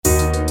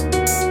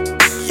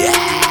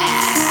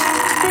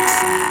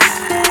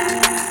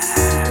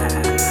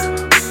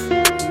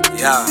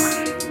Yeah.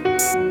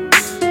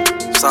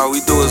 That's all we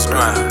do is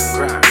grind.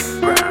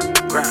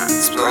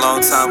 It's been a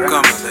long time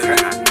coming, baby.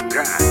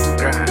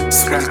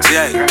 It's WILLIE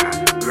J.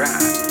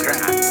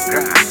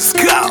 Let's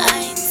go.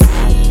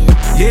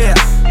 Yeah.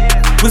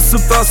 With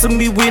some thoughts of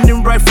me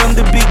winning right from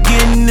the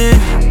beginning.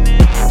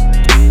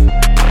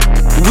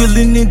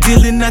 Willing and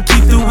dealing, I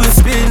keep the wheel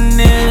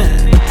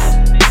spinning.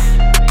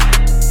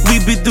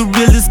 We be the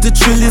realest, the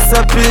trillest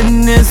up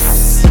in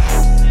this.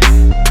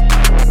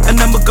 And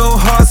I'ma go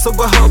hard, so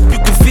I hope you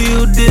can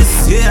feel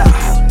this. Yeah,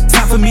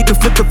 time for me to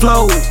flip the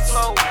flow.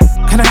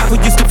 Kinda how we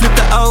used to flip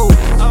the O,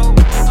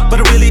 but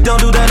I really don't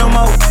do that no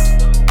more.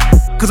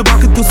 Cause I'm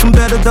walking through some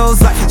better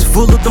days. Life is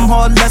full of them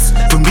hard lessons.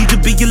 For me to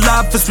be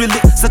alive is really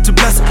such a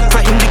blessing.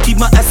 Fighting to keep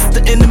my essence,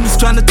 the enemy's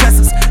trying to test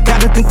us.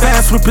 Gotta think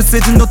fast with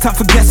precision, no time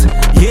for guessing.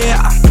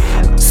 Yeah,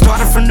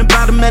 started from the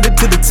bottom, made it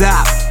to the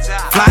top.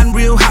 Flying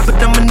real high, but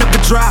I'ma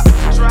never drop.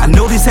 I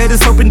know these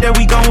haters hoping that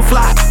we gon'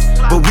 fly,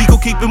 but we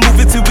gon' keep it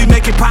moving till we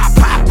make it pop,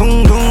 pop,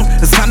 boom, boom.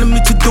 It's time to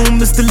meet your doom,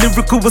 Mr.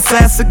 Lyrical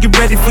Assassin. Get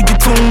ready for your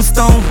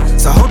tombstone.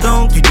 So hold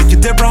on, you think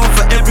you're dead wrong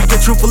for every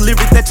good truthful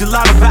lyric that you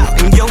lie about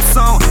in your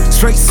song.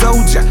 Straight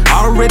soldier,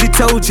 I already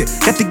told you.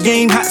 Got the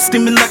game hot,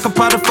 steaming like a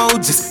pot of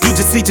Folgers. You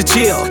just need to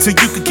chill, so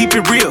you can keep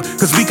it real.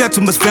 Cause we got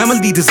too much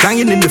family that's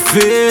dying in the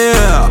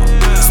field.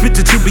 Spit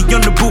the truth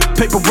on the boot,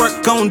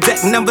 paperwork on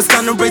deck. Never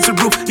time to raise the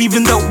roof,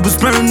 even though it was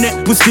burning,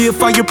 we still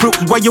fireproof.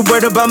 Why you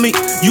worried about me?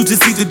 You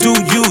just need to do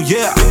you,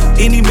 yeah.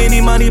 Any,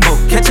 many, money, more.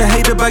 Catch a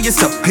hater by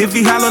yourself. If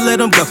he holler, let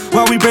him go.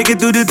 While we break it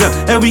through the door,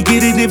 and we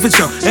get it in for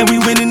sure. And we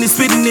winning and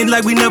spitting it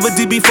like we never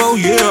did before,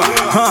 yeah.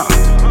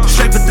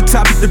 Straight at the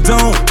top of the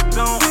dome.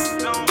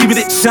 Keeping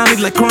it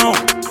shiny like chrome.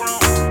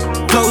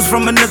 Flows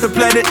from another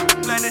planet.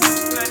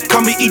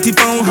 Call me E.T.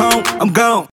 phone home. I'm gone.